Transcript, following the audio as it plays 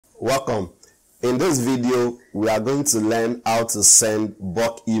Welcome. In this video, we are going to learn how to send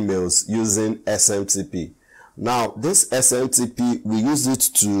bulk emails using SMTP. Now, this SMTP, we use it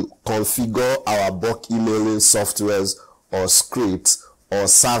to configure our bulk emailing softwares or scripts or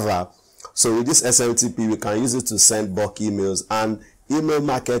server. So with this SMTP, we can use it to send bulk emails, and email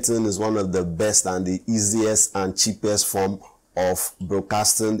marketing is one of the best and the easiest and cheapest form of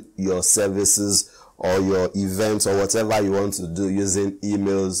broadcasting your services or your events or whatever you want to do using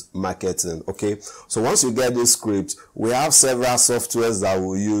emails marketing. Okay, so once you get this script, we have several softwares that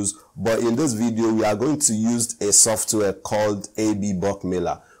we'll use, but in this video we are going to use a software called AB Bulk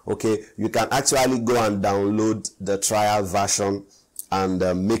Mailer. Okay, you can actually go and download the trial version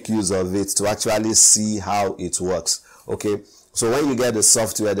and make use of it to actually see how it works. Okay, so when you get the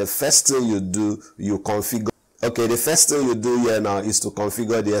software, the first thing you do, you configure. Okay, the first thing you do here now is to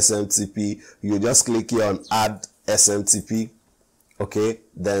configure the SMTP. You just click here on add SMTP. Okay,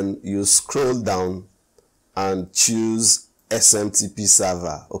 then you scroll down and choose SMTP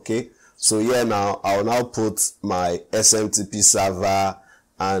server. Okay, so here now I'll now put my SMTP server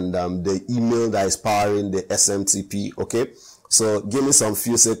and the email that is powering the SMTP. Okay, so give me some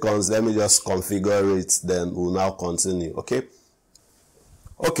few seconds. Let me just configure it, then we'll now continue. Okay,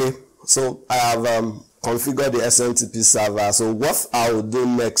 so I have configure the SMTP server. So what I will do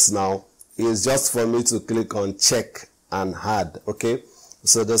next now is just for me to click on check and add. Okay,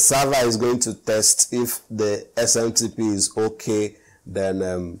 so the server is going to test if the SMTP is okay.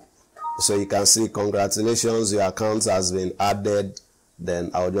 Then so you can see, congratulations, your account has been added.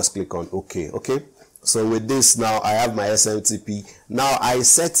 Then I'll just click on okay. Okay, so with this now I have my SMTP. Now I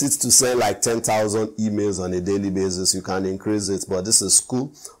set it to send like 10,000 emails on a daily basis. You can increase it, but this is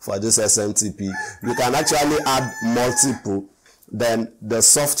cool for this SMTP. You can actually add multiple, then the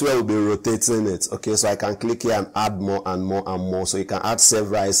software will be rotating it. Okay, so I can click here and add more and more and more. So you can add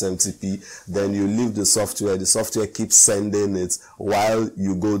several SMTP, then you leave the software keeps sending it while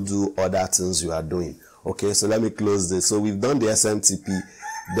you go do other things you are doing. Okay, so let me close this. So we've done the SMTP.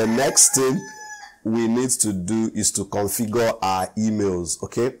 The next thing we need to do is to configure our emails.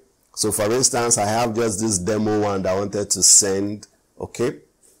 Okay, so for instance, I have just this demo one that I wanted to send. Okay,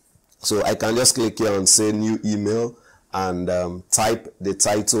 so I can just click here on say new email and type the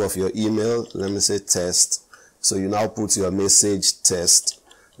title of your email. Let me say test. So you now put your message test.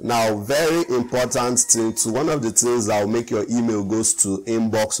 Now, very important thing, to one of the things that will make your email goes to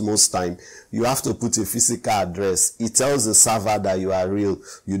inbox most time, you have to put a physical address. It tells the server that you are real,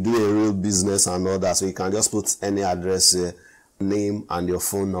 you do a real business and all that. So you can just put any address here, name and your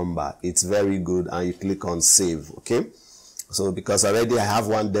phone number. It's very good, and you click on save. Okay, so because already I have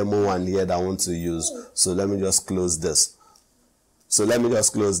one demo one here that I want to use, so let me just close this. So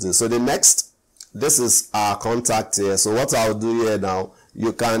the next, this is our contact here. So what I'll do here now,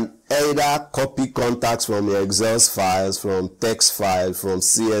 you can either copy contacts from your Excel files, from text files, from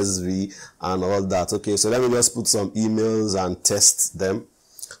CSV and all that. Okay, so let me just put some emails and test them.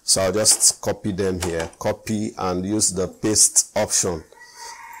 So I'll just copy them here, copy, and use the paste option.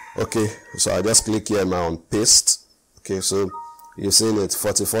 Okay, so I just click here now on paste. Okay, so you're seeing it,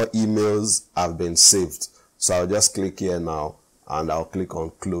 44 emails have been saved. So I'll just click here now and I'll click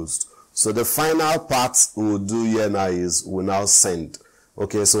on closed. So the final part we'll do here now is we'll now send.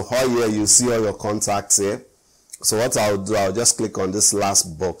 Okay, so here you see all your contacts here. So what I'll do, I'll just click on this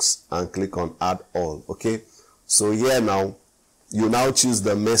last box and click on add all. Okay, so here now, you now choose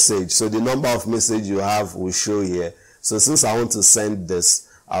the message. So the number of message you have will show here. So since I want to send this,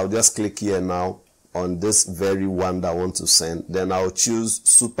 I'll just click here now on this very one that I want to send. Then I'll choose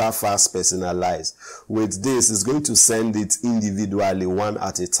super fast personalized. With this, it's going to send it individually, one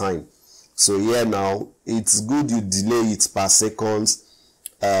at a time. So here now, it's good you delay it per seconds,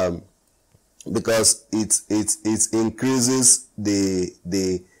 because it increases the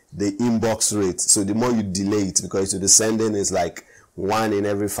inbox rate. So the more you delay it, because the sending is like 1 in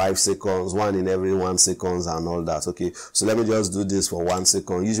every 5 seconds, 1 in every 1 second and all that. Okay, so let me just do this for 1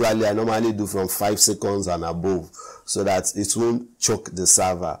 second. Usually I normally do from 5 seconds and above, so that it won't choke the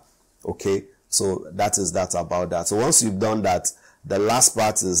server. Okay, so that is that about that. So once you've done that, the last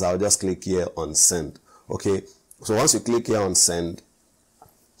part is I'll just click here on send. Okay, so once you click here on send,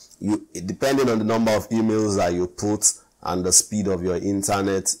 depending on the number of emails that you put and the speed of your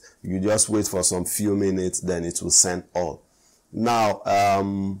internet, you just wait for some few minutes, then it will send all. Now,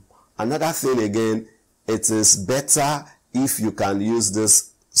 another thing again, it is better if you can use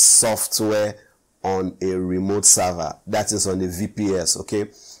this software on a remote server, that is on the VPS. Okay,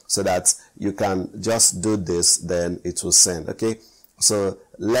 so that you can just do this, then it will send. Okay, so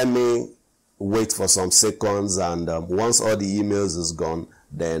let me wait for some seconds, and once all the emails is gone,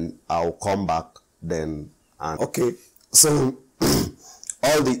 then I'll come back then. And okay, so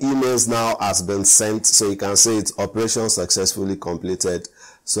all the emails now has been sent, so you can say it's operation successfully completed.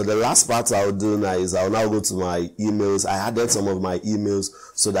 So the last part I'll do now is I'll now go to my emails. I added some of my emails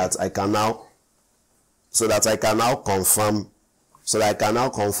so that I can now confirm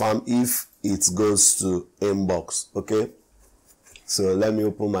if it goes to inbox. Okay, so let me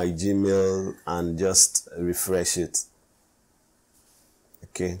open my Gmail and just refresh it.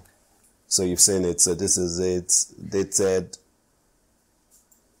 Okay, so you've seen it. So this is it, dated.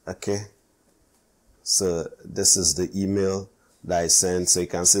 Okay, so this is the email that I sent. So you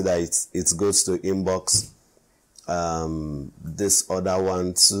can see that it goes to inbox. This other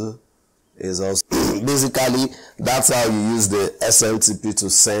one too is also basically that's how you use the SMTP to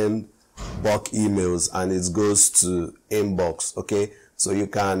send bulk emails, and it goes to inbox. Okay, so you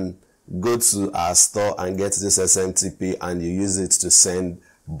can go to our store and get this SMTP and you use it to send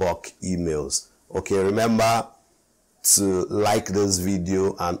bulk emails. Okay, remember to like this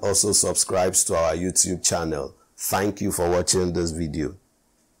video and also subscribe to our YouTube channel. Thank you for watching this video.